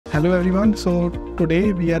Hello everyone, so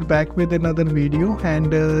today we are back with another video,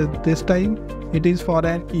 and this time it is for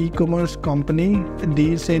an e-commerce company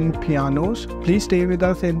deals in pianos. Please stay with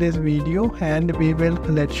us in this video and we will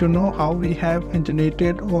let you know how we have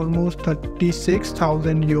generated almost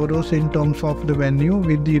 36,000 euros in terms of revenue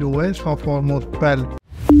with the ROAS of almost 12.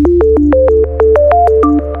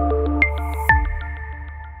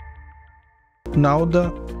 Now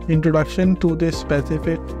the introduction to this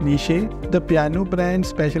specific niche. The piano brand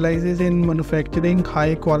specializes in manufacturing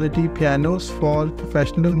high quality pianos for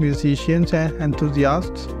professional musicians and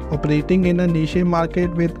enthusiasts. Operating in a niche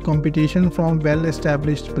market with competition from well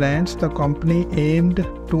established brands, the company aimed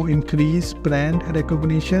to increase brand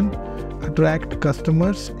recognition, attract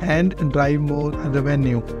customers and drive more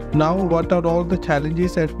revenue. Now, what are all the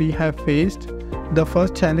challenges that we have faced? The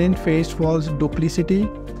first challenge faced was duplicity.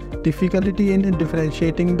 Difficulty in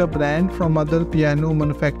differentiating the brand from other piano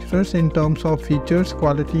manufacturers in terms of features,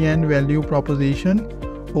 quality and value proposition.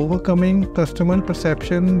 Overcoming customer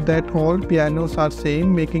perception that all pianos are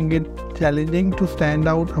same, making it challenging to stand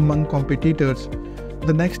out among competitors.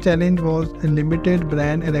 The next challenge was limited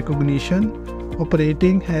brand recognition.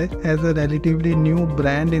 Operating as a relatively new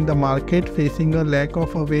brand in the market, facing a lack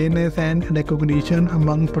of awareness and recognition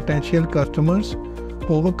among potential customers.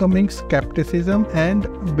 Overcoming skepticism and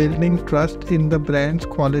building trust in the brand's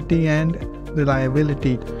quality and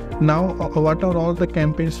reliability. Now, what are all the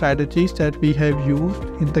campaign strategies that we have used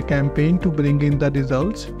in the campaign to bring in the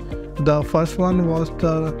results? The first one was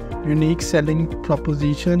the unique selling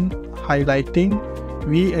proposition highlighting.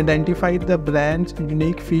 We identified the brand's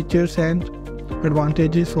unique features and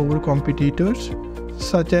advantages over competitors,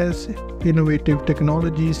 such as innovative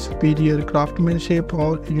technologies, superior craftsmanship,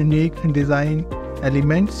 or unique design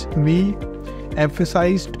elements. We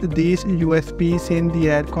emphasized these USPs in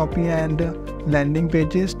the ad copy and landing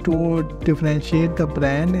pages to differentiate the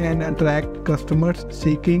brand and attract customers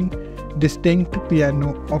seeking distinct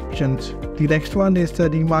piano options. The next one is the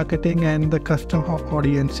remarketing and the custom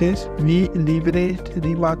audiences. We leveraged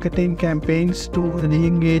remarketing campaigns to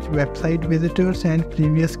re-engage website visitors and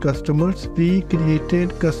previous customers. We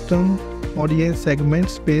created custom audience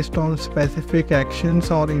segments based on specific actions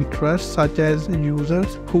or interests, such as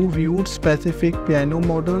users who viewed specific piano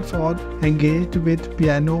models or engaged with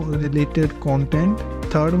piano related content.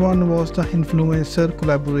 Third one was the influencer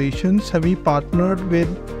collaborations. We partnered with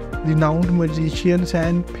renowned musicians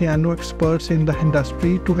and piano experts in the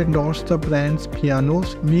industry to endorse the brand's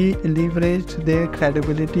pianos. We leveraged their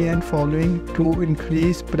credibility and following to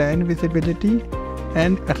increase brand visibility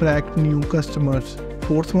and attract new customers.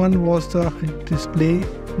 Fourth one was the display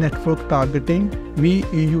network targeting. We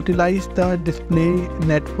utilized the display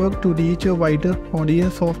network to reach a wider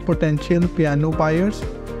audience of potential piano buyers.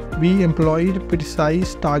 We employed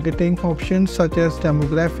precise targeting options such as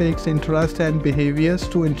demographics, interests and behaviors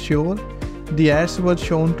to ensure the ads were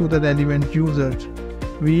shown to the relevant users.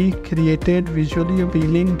 We created visually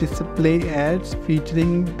appealing display ads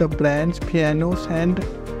featuring the brand's pianos and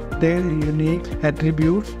their unique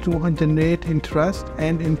attributes to generate interest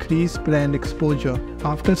and increase brand exposure.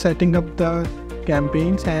 After setting up the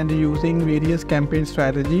campaigns and using various campaign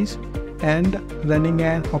strategies and running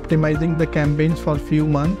and optimizing the campaigns for a few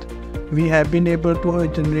months, we have been able to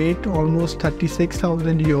generate almost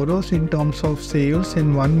 36,000 euros in terms of sales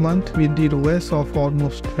in 1 month with the ROAS of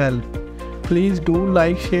almost 12. Please do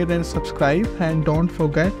like, share and subscribe, and don't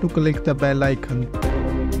forget to click the bell icon.